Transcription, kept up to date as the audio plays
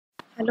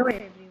Hello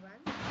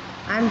everyone,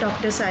 I am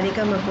Dr.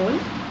 Sarika Makol,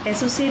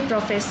 Associate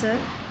Professor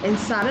in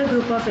Sagar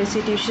Group of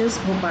Institutions,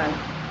 Bhopal.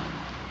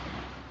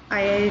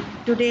 I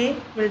today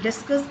will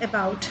discuss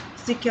about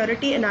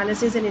Security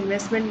Analysis and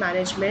Investment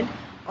Management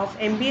of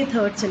MBA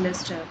third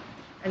semester.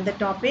 And the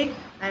topic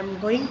I am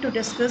going to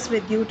discuss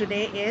with you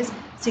today is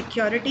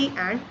Security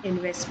and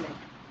Investment.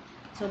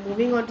 So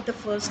moving on to the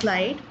first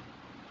slide.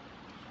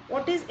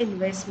 What is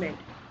investment?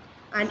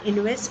 An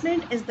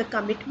investment is the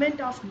commitment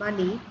of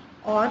money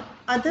or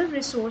other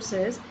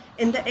resources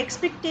in the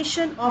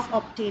expectation of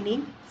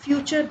obtaining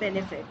future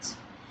benefits.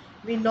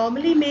 We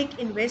normally make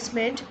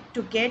investment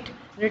to get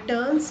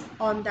returns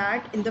on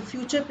that in the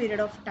future period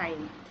of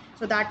time.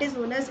 So that is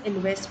known as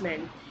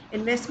investment.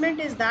 Investment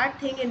is that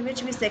thing in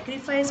which we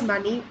sacrifice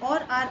money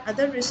or our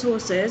other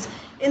resources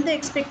in the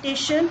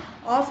expectation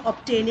of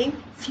obtaining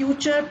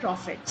future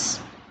profits.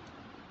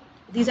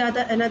 These are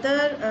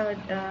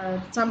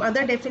some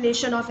other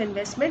definition of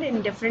investment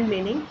in different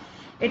meaning.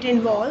 It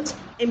involves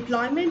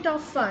employment of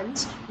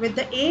funds with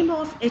the aim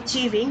of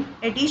achieving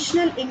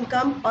additional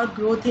income or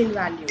growth in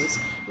values.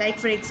 Like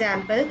for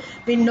example,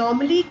 we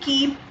normally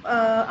keep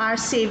our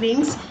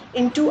savings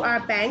into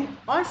our bank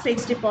or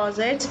fixed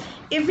deposits.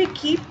 If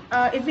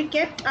we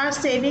kept our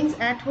savings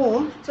at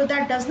home, so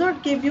that does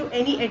not give you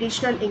any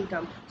additional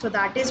income. So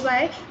that is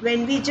why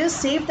when we just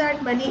save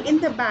that money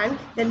in the bank,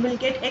 then we'll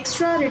get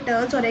extra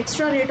returns or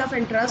extra rate of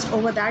interest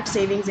over that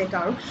savings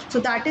account. So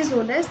that is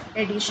known as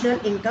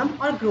additional income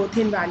or growth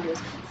in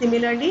values.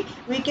 Similarly,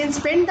 we can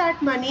spend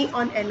that money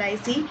on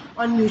LIC,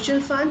 on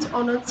mutual funds, or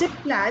on SIP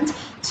plans,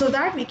 so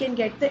that we can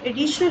get the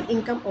additional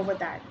income over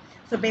that.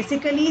 So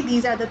basically,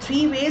 these are the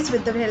three ways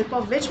with the help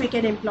of which we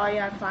can employ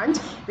our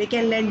funds. We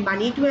can lend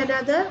money to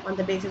another on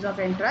the basis of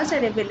interest,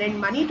 and if we lend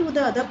money to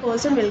the other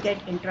person, we'll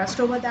get interest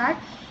over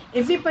that.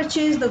 If we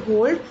purchase the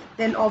gold,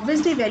 then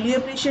obviously value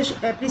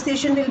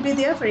appreciation will be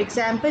there. For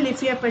example,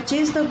 if you have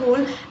purchased the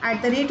gold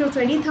at the rate of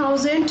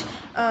 20,000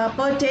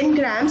 per 10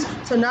 grams,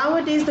 so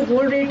nowadays the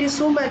gold rate is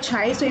so much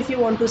high, so if you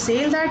want to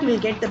sell that,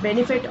 we'll get the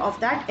benefit of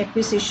that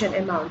appreciation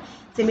amount.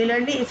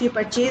 Similarly, if you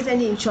purchase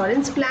an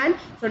insurance plan,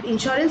 so the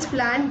insurance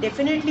plan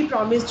definitely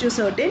promised you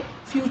certain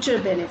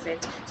future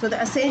benefits. So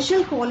the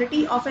essential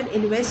quality of an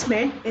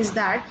investment is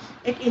that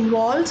it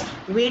involves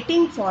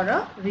waiting for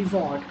a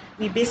reward.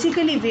 We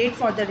basically wait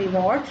for the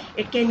reward.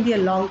 It can be a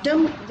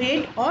long-term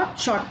wait or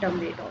short-term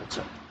wait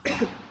also.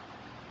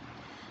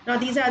 Now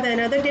these are the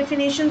another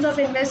definitions of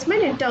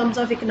investment in terms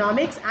of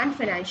economics and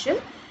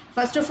financial.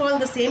 First of all,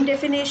 the same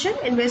definition,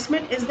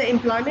 investment is the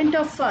employment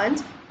of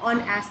funds on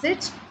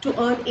assets to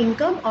earn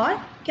income or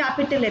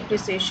capital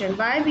appreciation.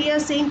 Why we are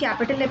saying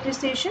capital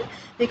appreciation?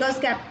 Because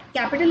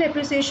capital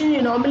appreciation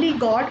you normally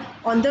got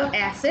on the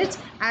assets,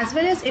 as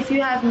well as if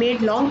you have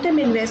made long-term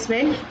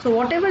investment, so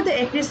whatever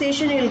the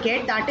appreciation you will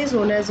get, that is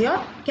known as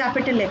your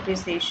capital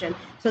appreciation.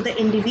 So the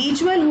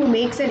individual who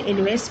makes an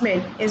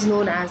investment is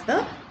known as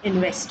the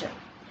investor.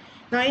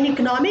 Now in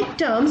economic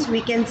terms,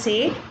 we can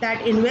say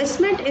that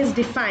investment is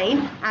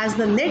defined as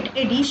the net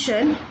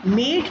addition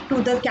made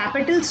to the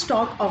capital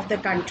stock of the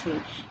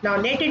country. Now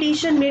net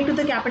addition made to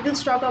the capital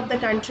stock of the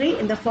country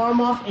in the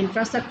form of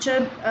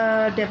infrastructure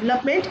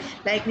development,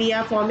 like we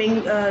are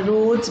forming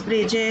roads,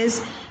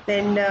 bridges,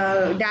 then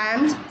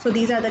dams. So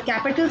these are the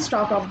capital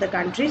stock of the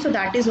country. So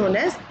that is known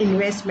as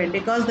investment,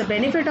 because the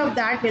benefit of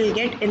that will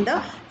get in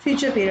the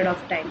future period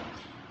of time.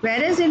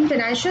 Whereas in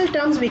financial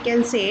terms, we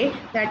can say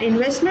that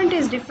investment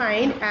is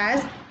defined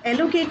as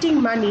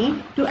allocating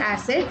money to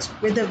assets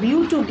with a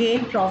view to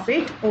gain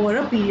profit over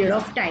a period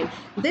of time.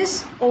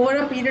 This over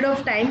a period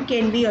of time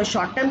can be a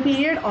short-term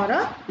period or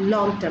a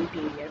long-term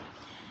period.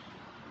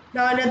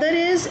 Now another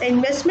is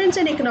investments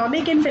in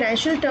economic and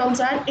financial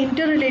terms are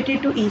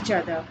interrelated to each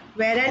other,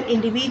 where an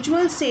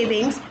individual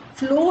savings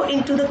flow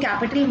into the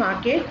capital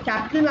market.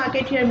 Capital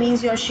market here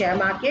means your share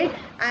market,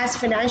 as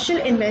financial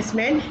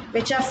investment,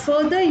 which are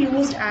further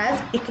used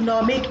as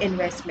economic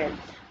investment.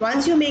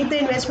 Once you make the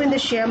investment in the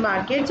share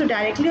market, so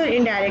directly or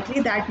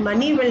indirectly that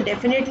money will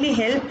definitely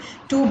help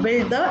to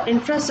build the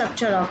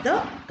infrastructure of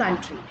the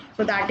country.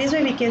 So that is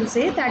why we can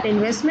say that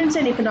investments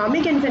in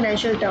economic and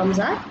financial terms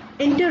are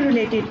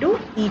interrelated to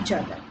each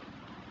other.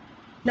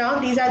 Now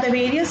these are the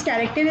various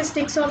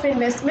characteristics of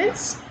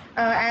investments.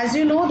 As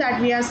you know that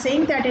we are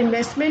saying that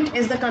investment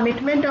is the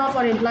commitment of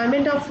or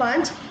employment of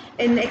funds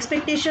in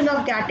expectation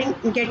of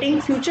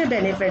getting future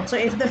benefits. So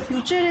if the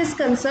future is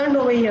concerned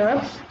over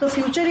here, so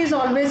future is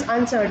always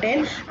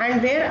uncertain,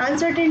 and where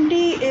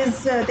uncertainty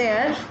is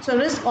there, so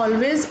risk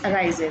always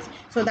arises.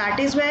 So that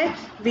is why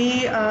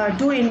we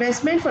do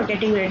investment for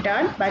getting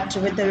return, but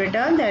with the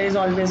return there is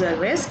always a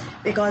risk,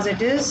 because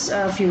it is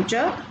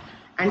future,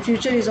 and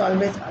future is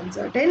always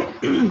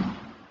uncertain.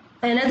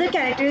 Another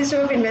characteristic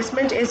of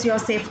investment is your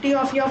safety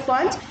of your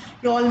funds.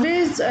 You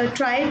always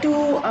try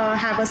to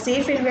have a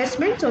safe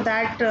investment so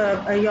that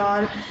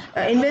your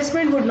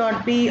investment would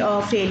not be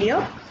a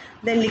failure.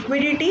 Then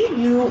liquidity,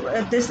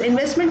 this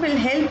investment will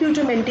help you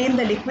to maintain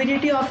the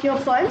liquidity of your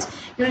funds.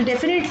 You will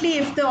definitely,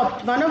 if the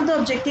one of the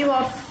objective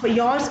of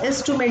yours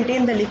is to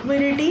maintain the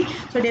liquidity,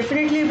 so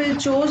definitely will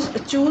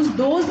choose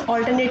those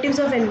alternatives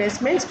of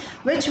investments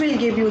which will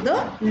give you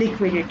the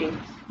liquidity.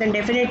 Then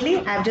definitely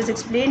I have just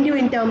explained you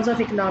in terms of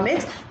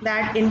economics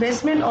that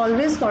investment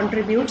always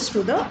contributes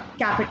to the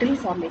capital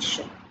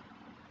formation,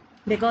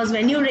 because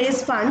when you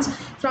raise funds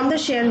from the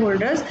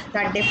shareholders,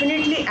 that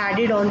definitely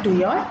added on to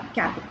your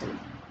capital.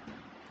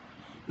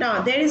 Now,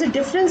 there is a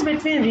difference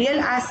between real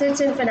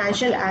assets and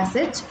financial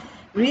assets.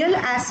 Real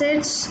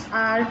assets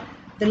are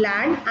the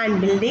land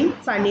and building,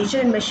 furniture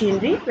and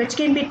machinery, which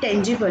can be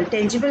tangible.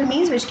 Tangible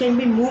means which can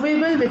be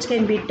movable, which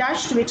can be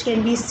touched, which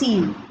can be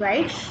seen,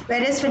 right?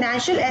 Whereas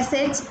financial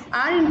assets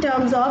are in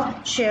terms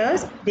of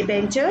shares,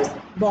 debentures,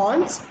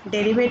 bonds,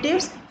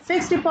 derivatives,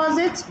 fixed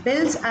deposits,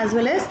 bills, as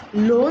well as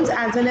loans,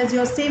 as well as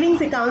your savings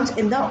accounts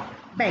in the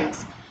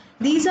banks.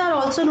 These are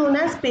also known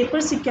as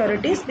paper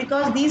securities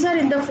because these are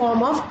in the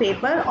form of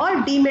paper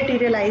or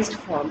dematerialized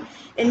form,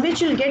 in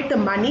which you'll get the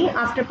money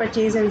after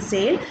purchase and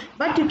sale,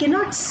 but you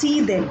cannot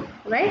see them,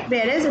 right?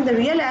 Whereas in the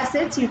real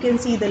assets, you can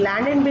see the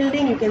land and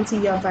building, you can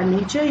see your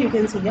furniture, you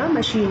can see your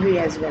machinery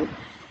as well.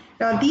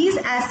 Now, these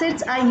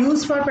assets are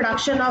used for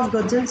production of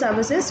goods and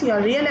services.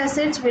 Your real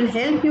assets will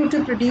help you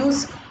to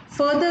produce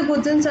further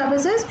goods and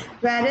services,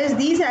 whereas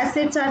these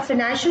assets are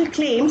financial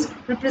claims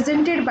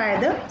represented by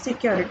the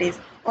securities.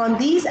 On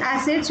these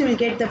assets, you will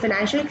get the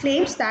financial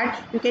claims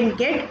that you can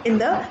get in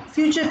the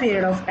future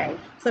period of time.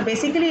 So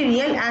basically,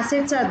 real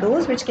assets are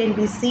those which can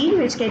be seen,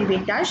 which can be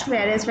touched,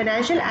 whereas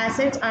financial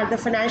assets are the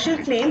financial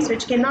claims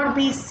which cannot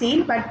be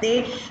seen, but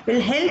they will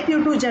help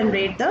you to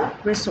generate the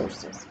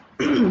resources.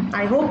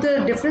 I hope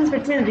the difference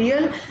between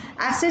real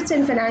assets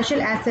and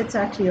financial assets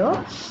are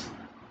clear.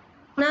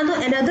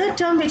 Now, another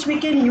term which we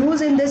can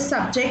use in this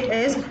subject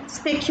is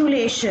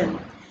speculation.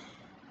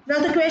 Now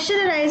the question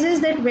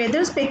arises that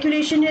whether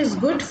speculation is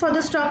good for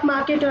the stock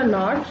market or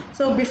not.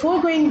 So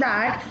before going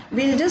that,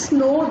 we'll just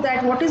know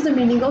that what is the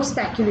meaning of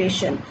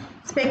speculation.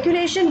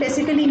 Speculation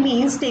basically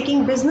means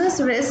taking business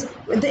risk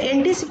with the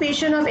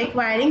anticipation of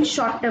acquiring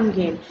short-term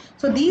gain.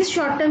 So these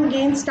short-term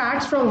gains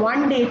starts from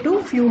 1 day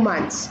to few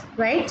months,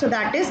 right? So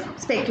that is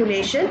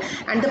speculation,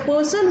 and the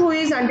person who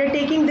is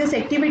undertaking this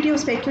activity of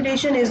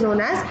speculation is known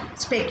as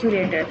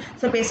speculator.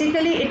 So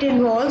basically it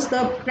involves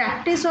the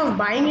practice of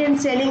buying and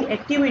selling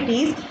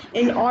activities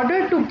in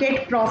order to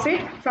get profit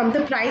from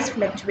the price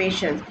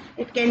fluctuations.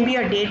 It can be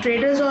a day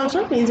traders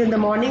also, means in the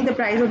morning the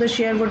price of the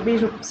share would be,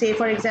 say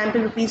for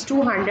example, rupees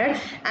 200,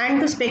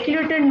 and the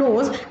speculator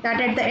knows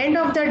that at the end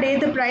of the day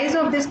the price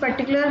of this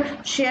particular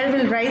share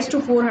will rise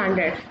to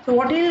 400. So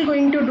what he is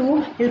going to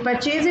do, he'll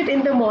purchase it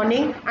in the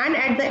morning, and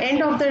at the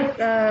end of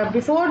the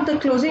before the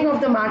closing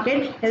of the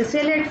market, he'll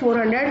sell at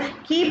 400,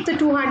 keep the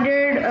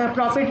 200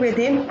 profit with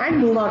him and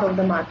move out of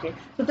the market.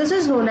 So this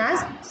is known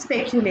as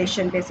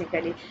speculation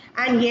basically.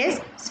 And yes,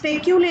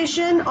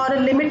 speculation or a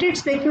limited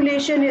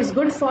speculation is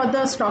good for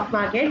the stock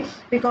market,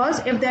 because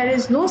if there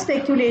is no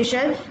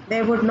speculation,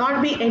 there would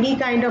not be any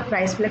kind of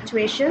price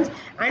fluctuations,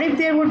 and if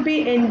there would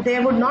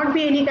not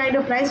be any kind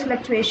of price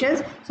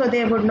fluctuations, so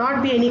there would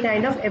not be any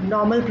kind of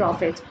abnormal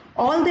profits.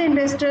 All the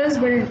investors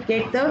will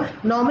get the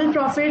normal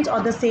profits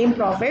or the same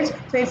profits.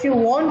 So if you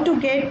want to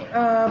get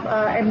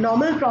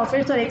abnormal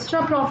profits or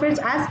extra profits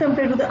as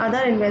compared to the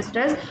other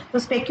investors, so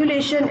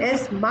speculation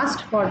is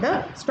must for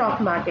the stock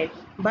market.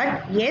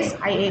 But yes,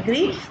 I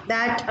agree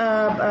that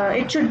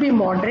it should be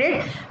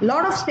moderate. A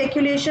lot of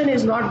speculation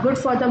is not good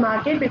for the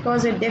market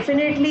because it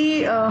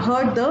definitely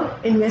hurt the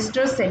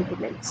investors'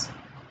 sentiments.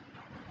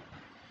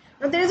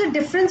 Now there is a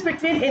difference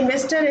between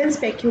investor and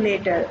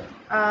speculator.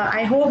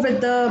 I hope with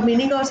the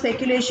meaning of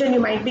speculation you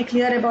might be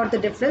clear about the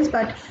difference,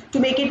 but to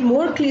make it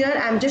more clear,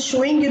 I'm just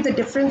showing you the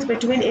difference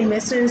between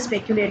investor and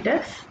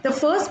speculator. The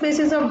first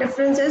basis of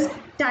difference is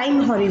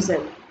time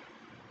horizon.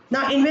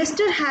 Now,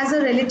 investor has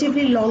a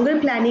relatively longer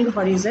planning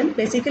horizon.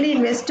 Basically,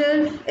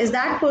 investor is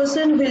that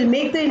person who will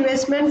make the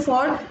investment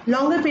for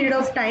longer period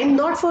of time,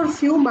 not for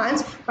few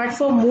months, but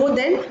for more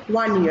than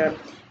 1 year.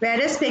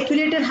 Whereas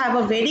speculator have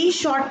a very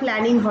short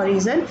planning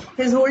horizon.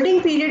 His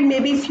holding period may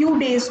be few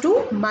days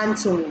to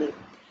months only.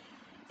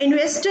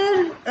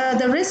 Investor,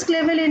 the risk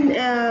level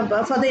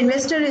for the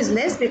investor is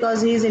less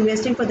because he is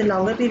investing for the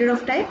longer period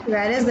of time,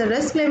 whereas the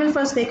risk level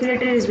for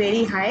speculator is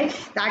very high.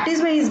 That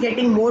is why he is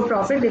getting more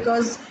profit,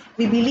 because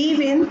we believe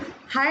in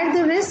higher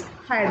the risk,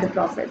 higher the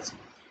profits.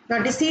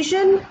 Now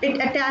decision, it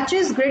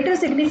attaches greater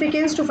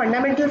significance to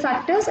fundamental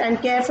factors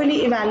and carefully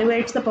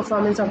evaluates the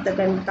performance of the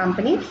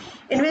company.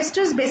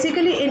 Investors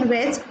basically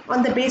invest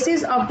on the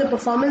basis of the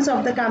performance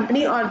of the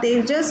company, or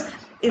they just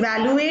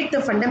evaluate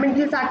the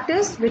fundamental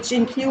factors, which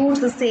includes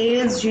the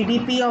sales,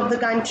 GDP of the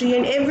country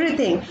and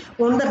everything.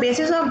 On the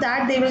basis of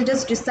that, they will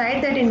just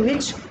decide that in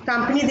which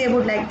company they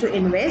would like to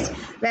invest,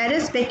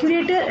 whereas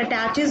speculator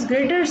attaches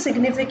greater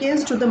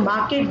significance to the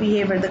market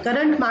behavior, the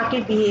current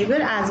market behavior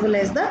as well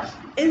as the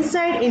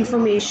inside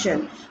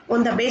information.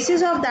 On the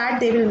basis of that,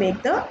 they will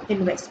make the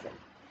investment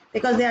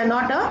because they are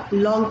not a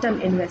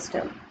long-term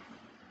investor.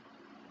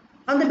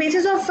 On the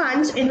basis of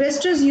funds,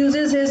 investors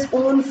uses his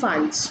own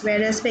funds,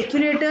 whereas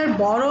speculator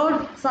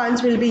borrowed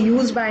funds will be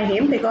used by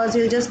him because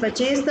he'll just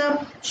purchase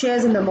the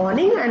shares in the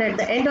morning, and at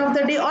the end of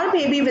the day, or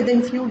maybe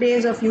within few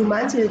days or few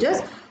months, he'll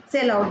just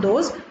sell out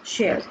those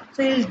shares.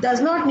 So he does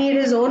not need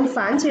his own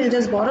funds, he'll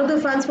just borrow the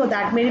funds for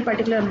that many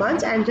particular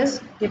months and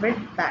just give it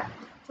back.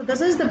 So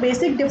this is the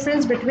basic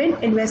difference between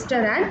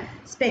investor and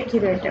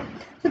speculator.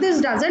 So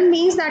this doesn't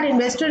mean that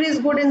investor is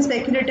good and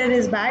speculator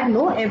is bad.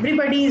 No,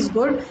 everybody is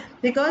good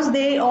because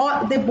they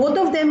both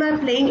of them are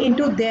playing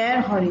into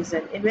their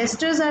horizon.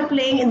 Investors are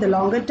playing in the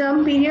longer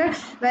term period,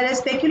 whereas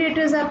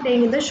speculators are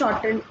playing in the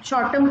short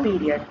term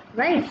period,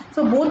 right?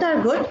 So both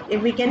are good.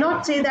 If we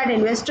cannot say that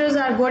investors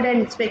are good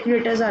and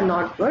speculators are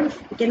not good,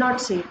 we cannot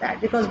say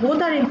that because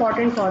both are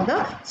important for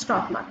the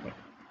stock market.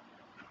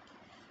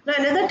 Now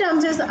another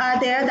terms are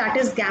there, that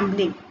is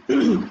gambling.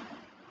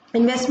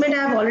 Investment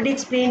I have already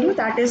explained you,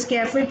 that is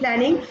careful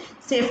planning,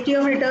 safety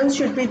of returns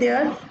should be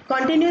there,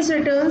 continuous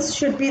returns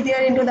should be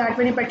there into that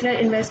very particular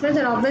investments,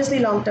 and obviously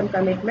long-term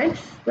commitment.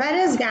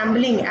 Whereas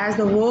gambling, as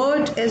the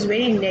word is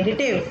very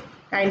negative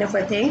kind of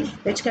a thing,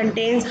 which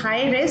contains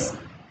high risk,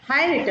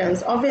 high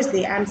returns.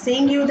 Obviously I am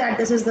saying you that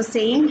this is the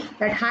saying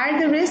that higher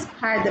the risk,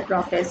 higher the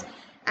profits.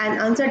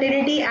 And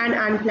uncertainty and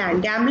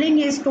unplanned. Gambling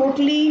is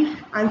totally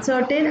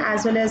uncertain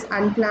as well as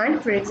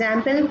unplanned. For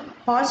example,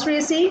 horse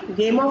racing,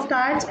 game of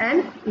cards,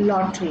 and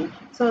lottery.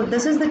 So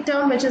this is the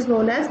term which is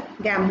known as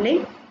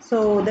gambling.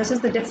 So this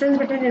is the difference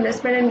between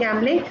investment and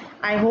gambling.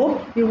 I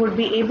hope you would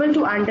be able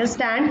to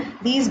understand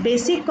these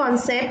basic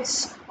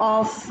concepts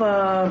of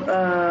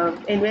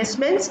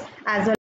investments as well